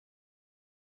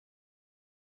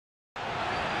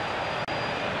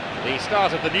The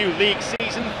start of the new league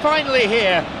season finally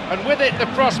here, and with it the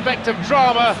prospect of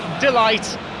drama,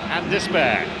 delight and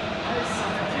despair.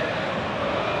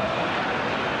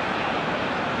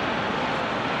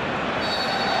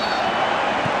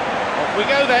 Off we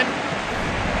go then.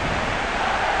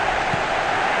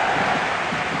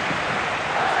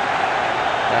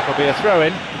 That'll be a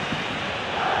throw-in.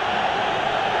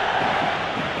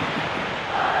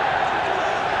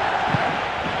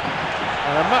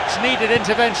 And a much-needed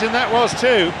intervention that was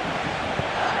too.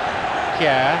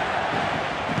 Yeah.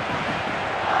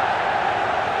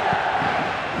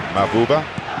 Mabuba.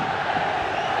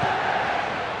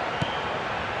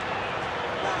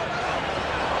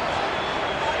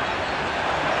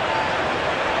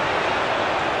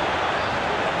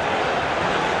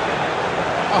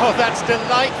 Oh, that's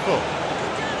delightful.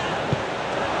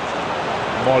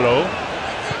 Molo.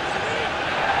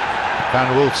 Van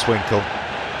Wolfswinkel.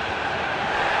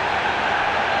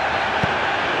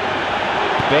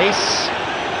 Base.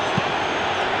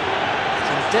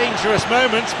 Some dangerous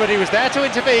moments, but he was there to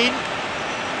intervene.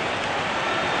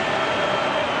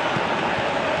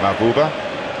 Mabuba.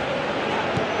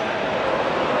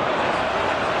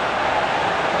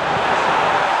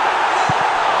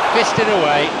 Fisted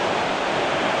away.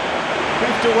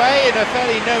 Moved away in a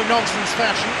fairly no-nonsense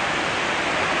fashion.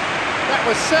 That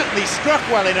was certainly struck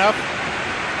well enough.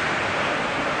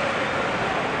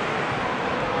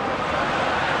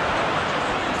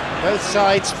 Both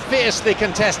sides fiercely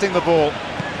contesting the ball.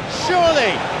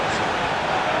 Surely!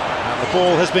 And the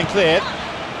ball has been cleared.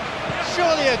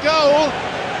 Surely a goal!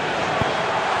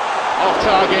 Off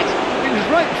target. He was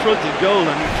right in front of goal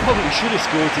and he probably should have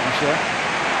scored, to be fair.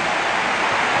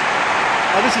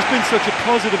 Oh, this has been such a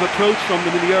positive approach from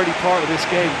them in the early part of this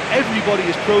game. Everybody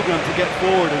is programmed to get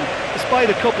forward, and despite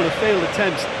a couple of failed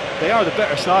attempts, they are the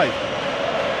better side.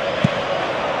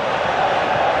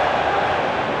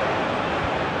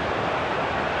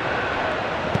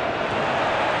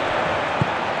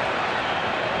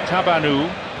 Tabanu.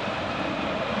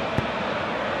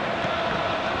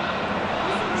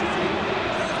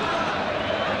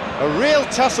 A real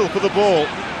tussle for the ball.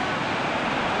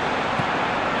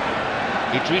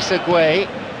 Idrissa Gueye.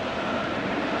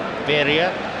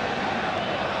 Beria.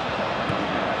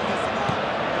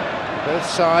 Both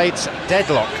sides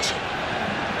deadlocked.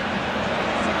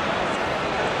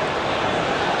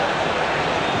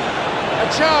 A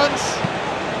chance.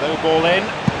 Low ball in.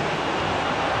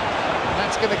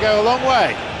 That's going to go a long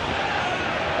way.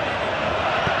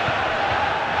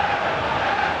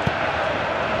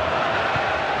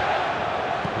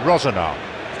 Rosenau.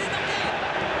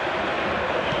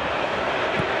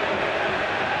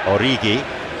 Origi.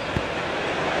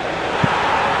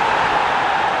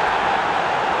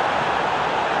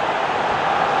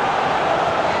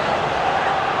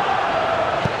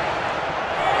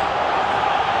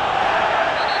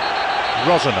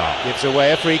 Rosenau gives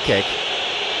away a free kick.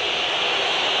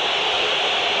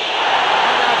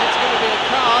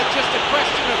 Just a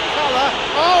question of colour.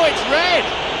 Oh, it's red!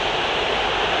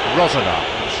 Rosenau,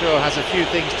 I'm sure, has a few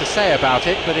things to say about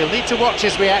it, but he'll need to watch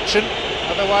his reaction,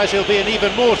 otherwise he'll be in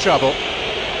even more trouble.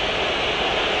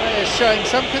 Players showing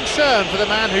some concern for the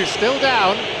man who's still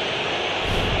down.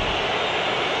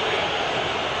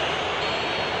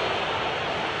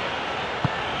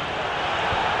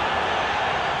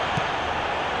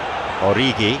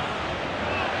 Origi.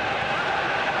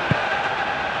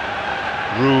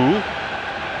 Roux.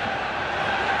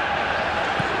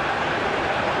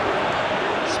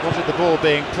 Spotted the ball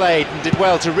being played and did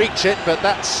well to reach it, but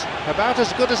that's about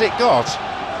as good as it got.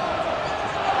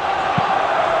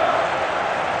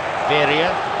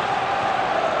 Beria.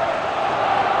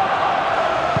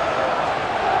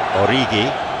 Origi.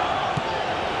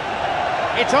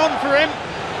 It's on for him.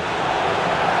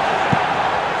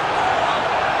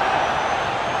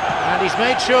 And he's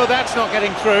made sure that's not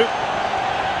getting through.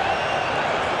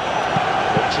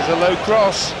 Which is a low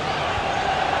cross.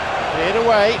 Cleared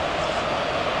away.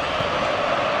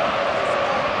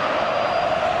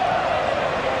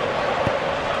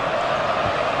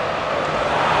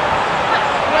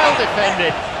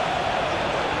 Defended.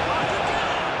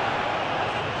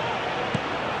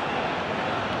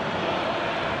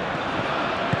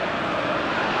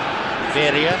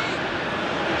 Beria.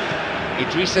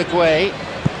 Idrissa Gueye.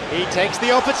 He takes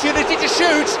the opportunity to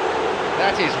shoot.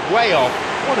 That is way off.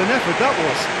 What an effort that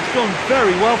was. He's done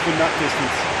very well from that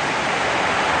distance.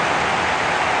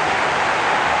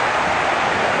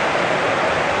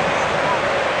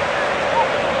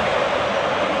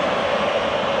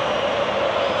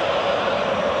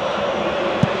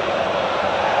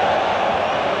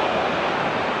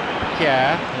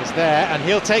 Is there, and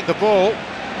he'll take the ball.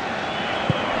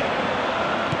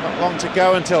 long to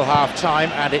go until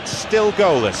half-time, and it's still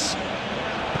goalless.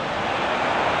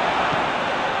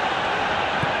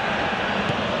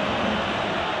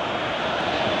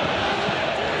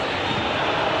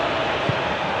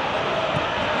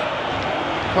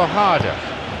 Kohada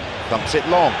thumps it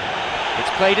long.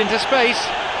 It's played into space.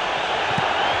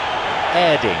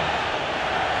 Erding.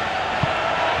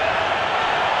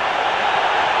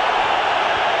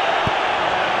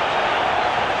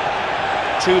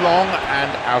 Too long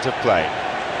and out of play.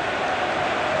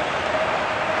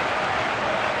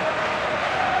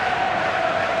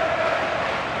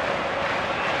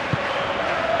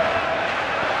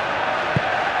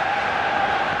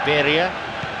 Beria.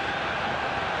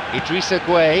 Idrissa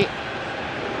Gueye.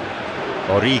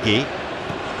 Origi.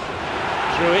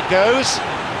 Through it goes.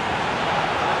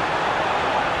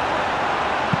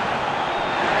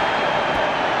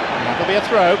 That'll be a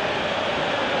throw.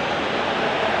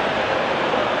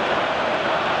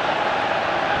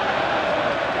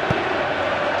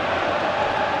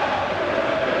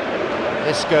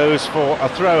 This goes for a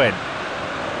throw-in.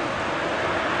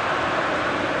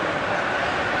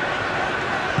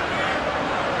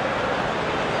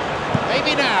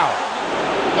 Maybe now.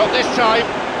 Not this time.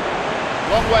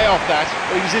 Long way off that.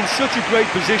 He was in such a great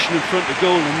position in front of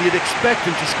goal, and you'd expect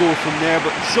him to score from there,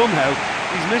 but somehow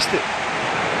he's missed it.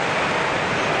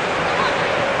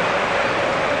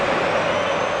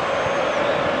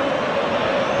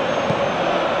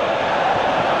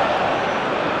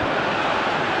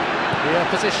 The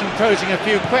opposition posing a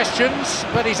few questions,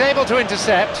 but he's able to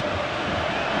intercept.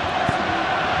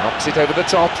 Knocks it over the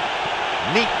top.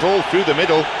 Neat ball through the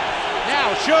middle.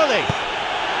 Now, surely!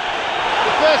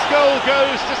 The first goal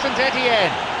goes to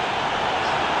Saint-Étienne.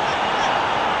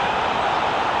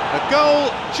 A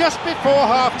goal just before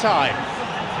half-time.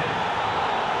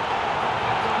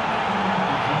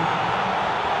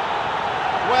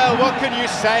 Well, what can you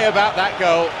say about that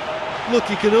goal? Look,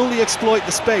 you can only exploit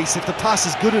the space if the pass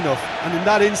is good enough, and in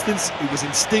that instance it was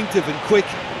instinctive and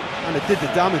quick, and it did the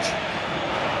damage.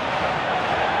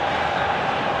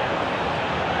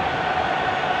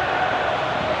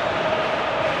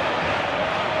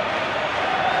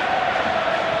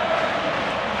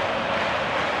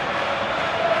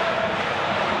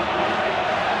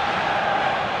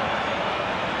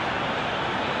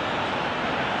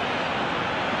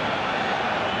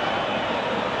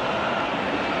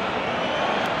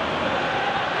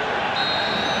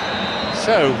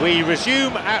 So, we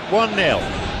resume at 1-0.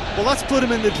 Well, that's put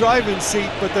him in the driving seat,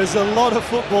 but there's a lot of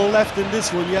football left in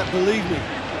this one yet, believe me.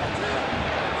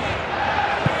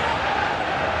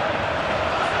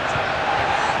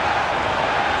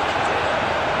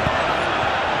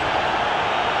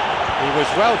 He was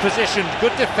well positioned,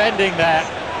 good defending there.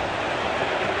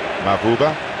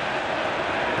 Mavuba.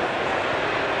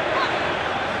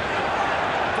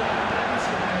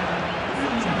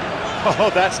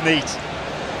 Oh, that's neat.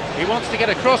 He wants to get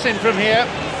a cross in from here.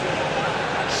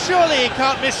 Surely he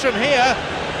can't miss from here.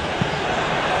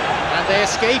 And they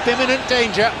escape imminent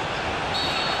danger.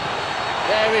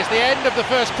 There is the end of the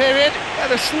first period. Yeah,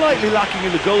 they're slightly lacking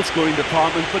in the goal-scoring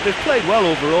department, but they've played well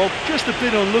overall. Just a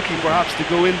bit unlucky, perhaps, to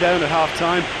go in down at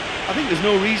half-time. I think there's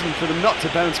no reason for them not to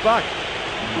bounce back.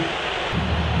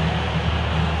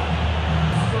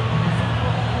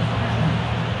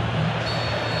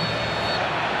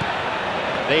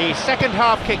 The second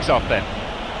half kicks off then.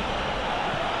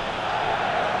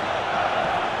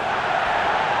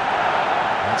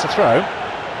 That's a throw.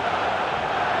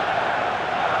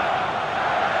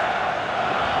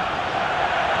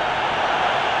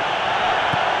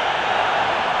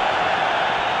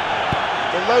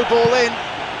 The low ball in.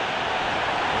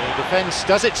 The defence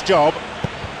does its job.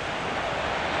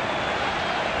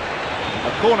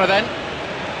 A corner then.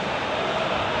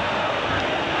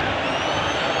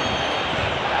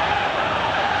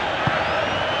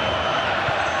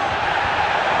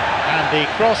 The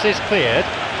cross is cleared.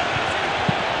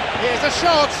 Here's a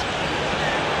shot.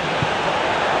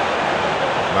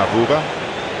 Mavuba.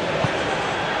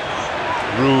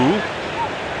 Rue.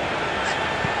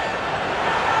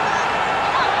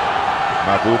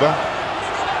 Mavuba.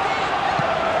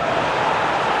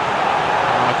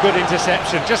 A good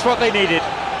interception, just what they needed.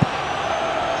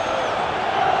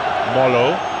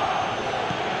 Molo.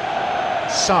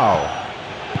 Sal.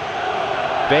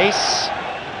 Base.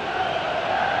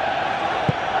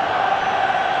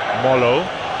 Molo.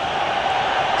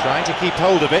 Trying to keep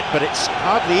hold of it, but it's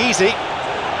hardly easy.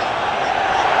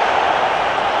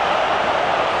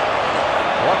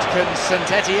 What can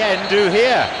Saint-Étienne do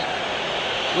here?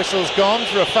 Whistle's gone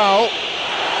for a foul.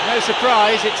 No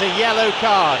surprise, it's a yellow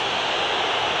card.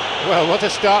 Well, what a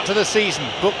start to the season,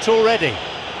 booked already.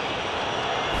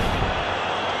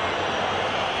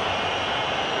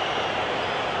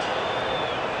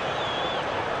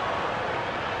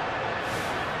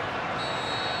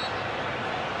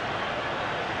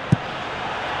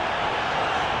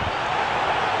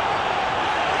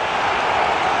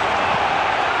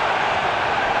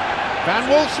 Van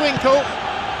Wolfswinkel.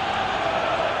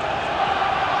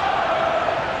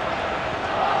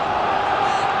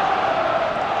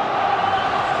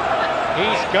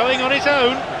 He's going on his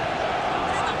own.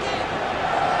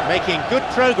 Making good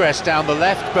progress down the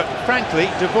left, but frankly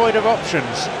devoid of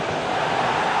options.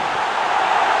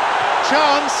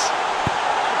 Chance.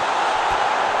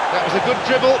 That was a good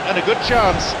dribble and a good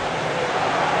chance.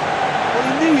 Well,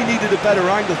 he knew he needed a better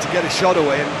angle to get a shot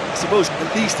away, and I suppose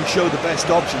at least he showed the best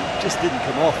option, just didn't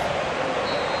come off.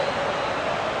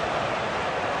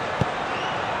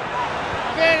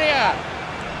 Veria.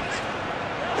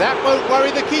 That won't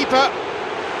worry the keeper.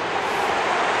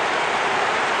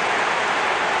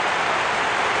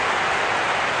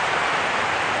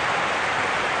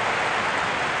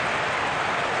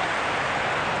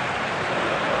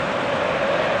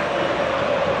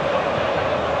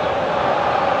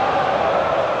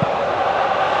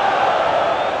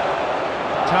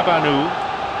 Tabanu.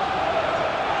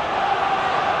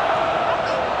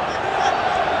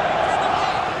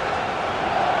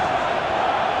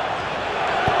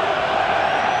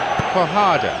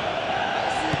 Kohada.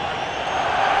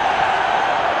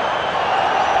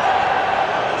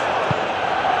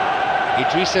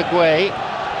 Idrissa Gueye.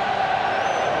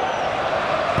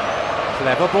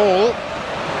 Clever ball.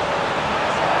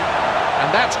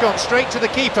 And that's gone straight to the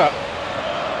keeper.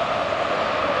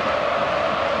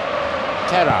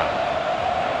 Terra.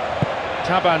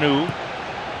 Tabanu.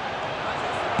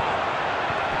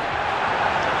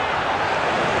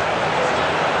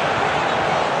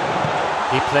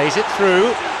 He plays it through.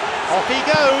 Off he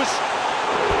goes.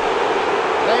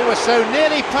 They were so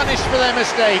nearly punished for their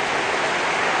mistake.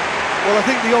 Well, I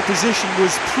think the opposition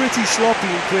was pretty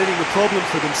sloppy in creating a problem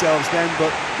for themselves then,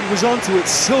 but he was onto it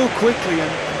so quickly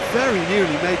and very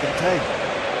nearly made them pay.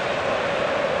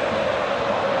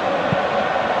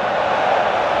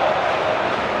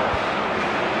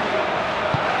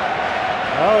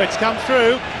 Oh, it's come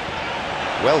through.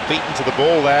 Well beaten to the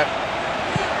ball there.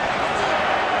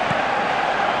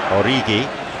 Origi.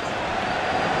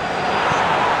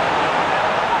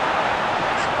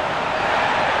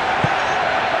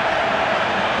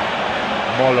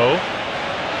 Molo.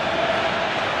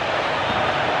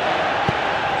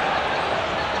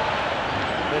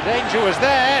 The danger was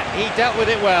there, he dealt with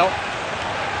it well.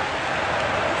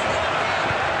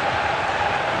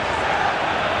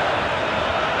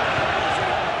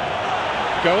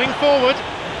 Going forward,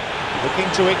 looking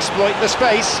to exploit the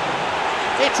space.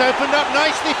 It's opened up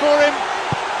nicely for him.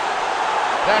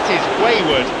 That is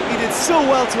wayward. He did so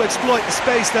well to exploit the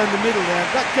space down the middle there.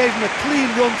 That gave him a clean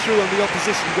run through on the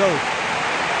opposition goal.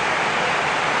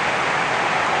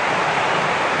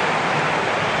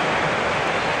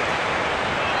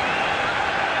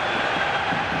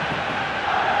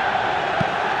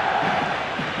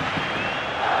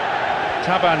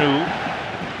 Tabanu.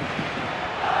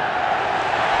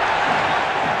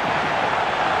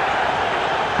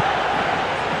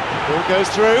 Ball goes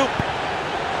through.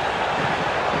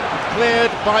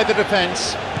 Cleared by the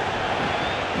defence.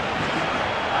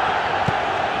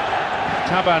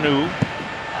 Tabanu.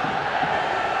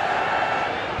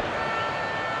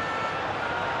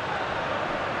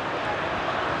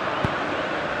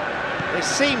 They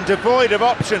seem devoid of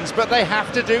options, but they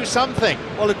have to do something.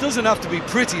 Well, it doesn't have to be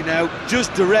pretty now,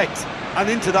 just direct and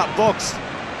into that box.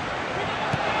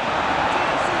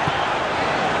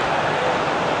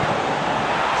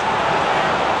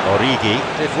 Origi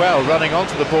did well running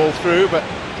onto the ball through, but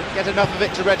didn't get enough of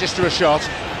it to register a shot.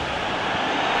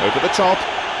 Over the top.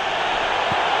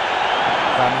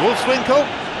 Van Wolfswinkel.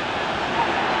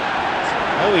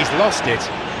 Oh, he's lost it.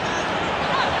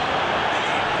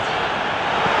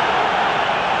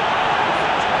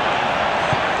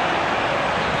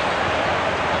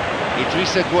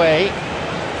 Idrissa Gueye.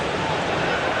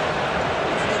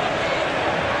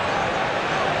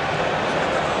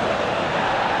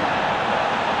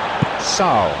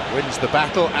 Sal wins the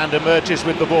battle and emerges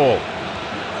with the ball.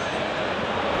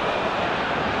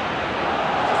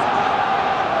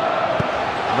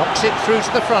 Knocks it through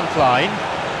to the front line.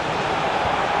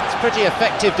 It's pretty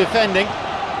effective defending.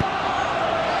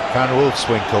 Van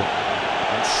Wolfswinkel.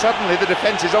 And suddenly the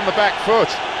defence is on the back foot.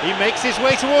 He makes his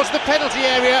way towards the penalty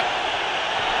area.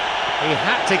 He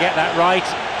had to get that right,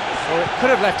 or it could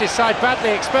have left his side badly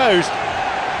exposed.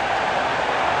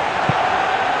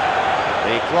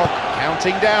 The clock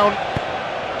counting down.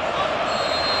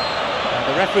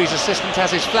 And the referee's assistant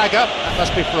has his flag up. That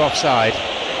must be for offside.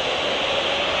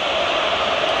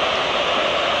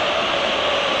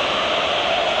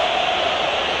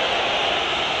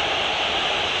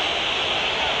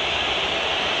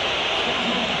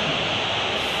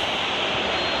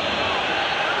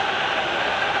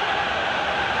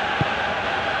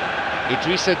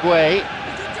 Idrissa Gueye.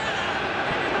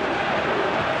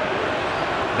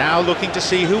 Now looking to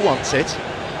see who wants it.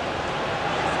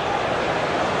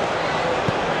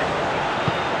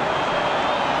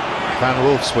 Van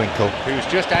Wolfswinkel, who's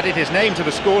just added his name to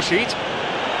the score sheet.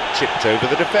 Chipped over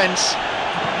the defence.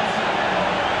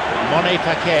 Monet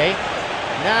Paquet.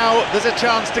 Now there's a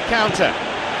chance to counter.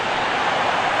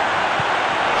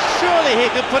 Surely he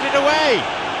can put it away.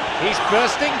 He's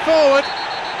bursting forward.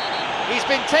 He's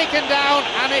been taken down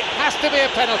and it has to be a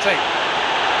penalty.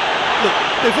 Look,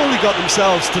 they've only got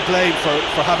themselves to blame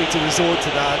for having to resort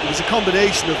to that. It was a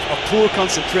combination of poor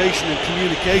concentration and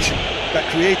communication that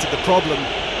created the problem,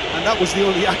 and that was the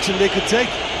only action they could take.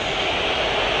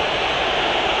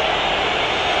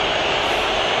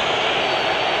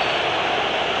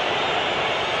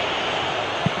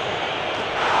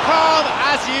 Calm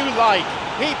as you like.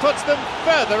 He puts them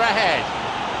further ahead.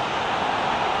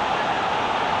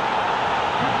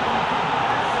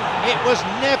 It was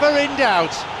never in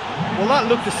doubt. Well, that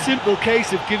looked a simple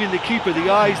case of giving the keeper the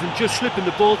eyes and just slipping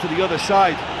the ball to the other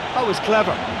side. That was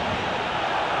clever.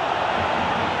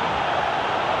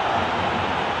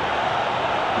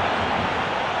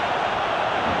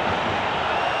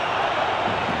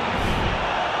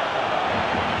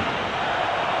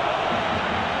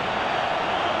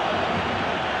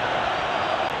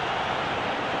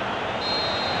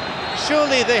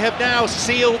 Surely they have now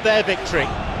sealed their victory.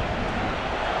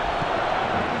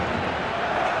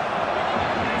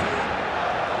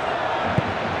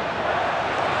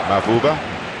 Mavuba.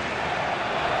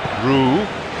 Roux.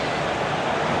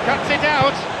 Cuts it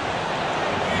out.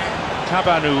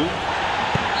 Tabanu.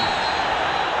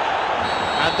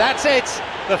 And that's it,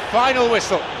 the final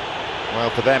whistle. Well,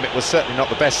 for them it was certainly not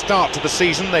the best start to the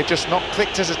season. They've just not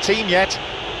clicked as a team yet.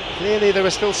 Clearly there are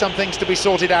still some things to be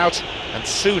sorted out, and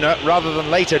sooner rather than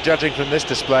later, judging from this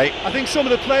display. I think some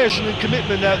of the players showing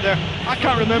commitment out there. I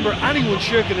can't remember anyone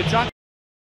shirking a tackle.